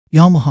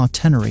Yamaha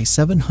Ténéré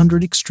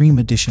 700 Extreme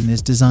Edition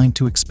is designed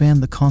to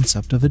expand the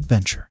concept of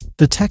adventure.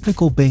 The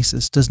technical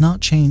basis does not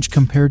change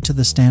compared to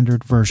the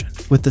standard version,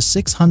 with the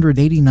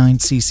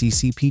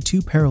 689cc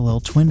CP2 parallel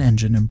twin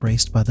engine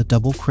embraced by the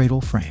double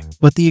cradle frame.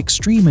 But the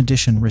Extreme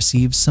Edition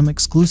receives some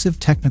exclusive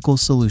technical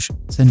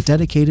solutions and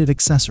dedicated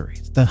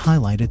accessories that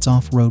highlight its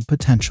off-road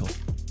potential.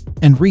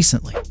 And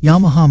recently,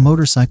 Yamaha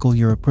Motorcycle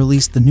Europe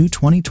released the new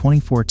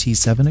 2024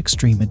 T7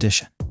 Extreme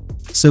Edition.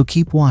 So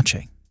keep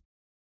watching.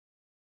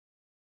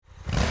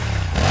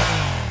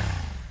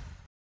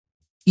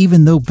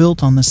 Even though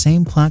built on the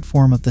same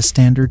platform of the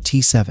standard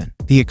T7,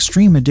 the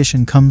Extreme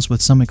Edition comes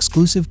with some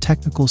exclusive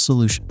technical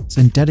solutions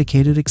and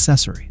dedicated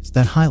accessories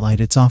that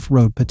highlight its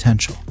off-road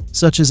potential,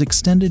 such as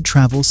extended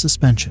travel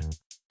suspension,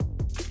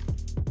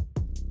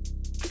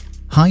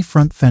 high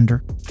front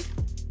fender,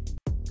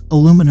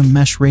 aluminum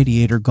mesh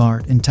radiator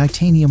guard and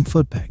titanium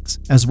foot pegs,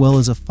 as well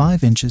as a 5"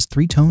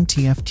 3-tone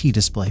TFT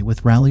display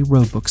with rally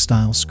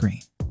roadbook-style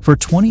screen. For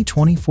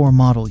 2024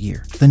 model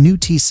year, the new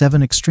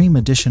T7 Extreme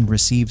Edition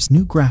receives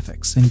new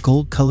graphics and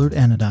gold-colored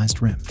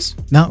anodized rims.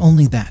 Not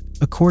only that,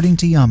 according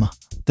to Yamaha,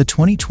 the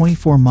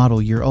 2024 model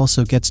year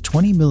also gets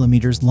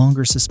 20mm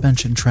longer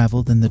suspension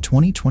travel than the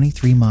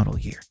 2023 model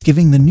year,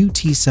 giving the new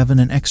T7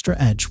 an extra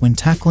edge when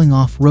tackling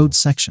off-road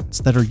sections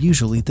that are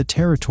usually the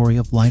territory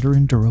of lighter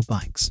enduro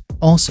bikes.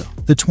 Also,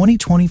 the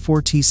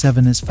 2024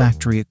 T7 is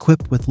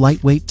factory-equipped with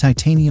lightweight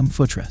titanium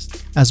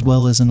footrests, as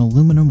well as an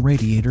aluminum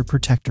radiator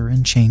protector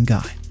and chain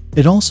guide.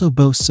 It also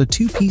boasts a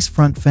 2-piece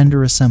front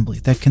fender assembly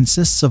that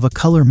consists of a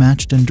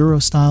color-matched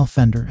enduro-style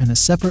fender and a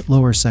separate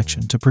lower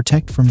section to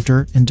protect from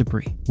dirt and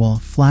debris, while a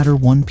flatter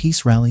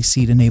 1-piece rally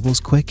seat enables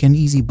quick and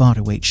easy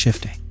bodyweight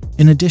shifting.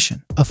 In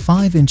addition, a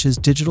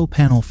 5" digital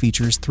panel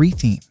features 3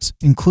 themes,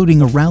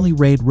 including a Rally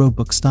Raid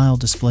roadbook-style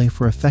display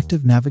for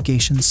effective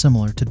navigation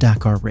similar to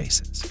Dakar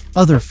races.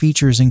 Other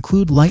features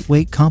include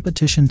lightweight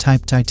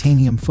competition-type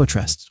titanium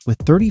footrests with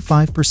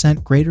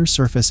 35% greater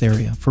surface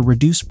area for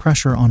reduced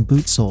pressure on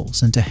boot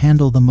soles, and to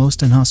handle the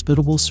most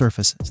inhospitable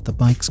surfaces, the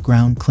bike's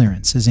ground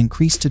clearance is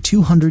increased to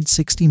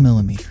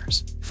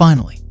 260mm.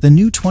 Finally, the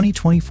new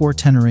 2024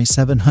 Ténéré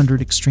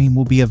 700 Extreme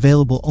will be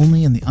available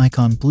only in the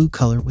Icon blue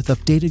color with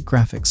updated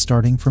graphics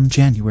starting from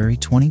January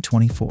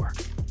 2024.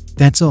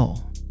 That's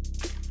all.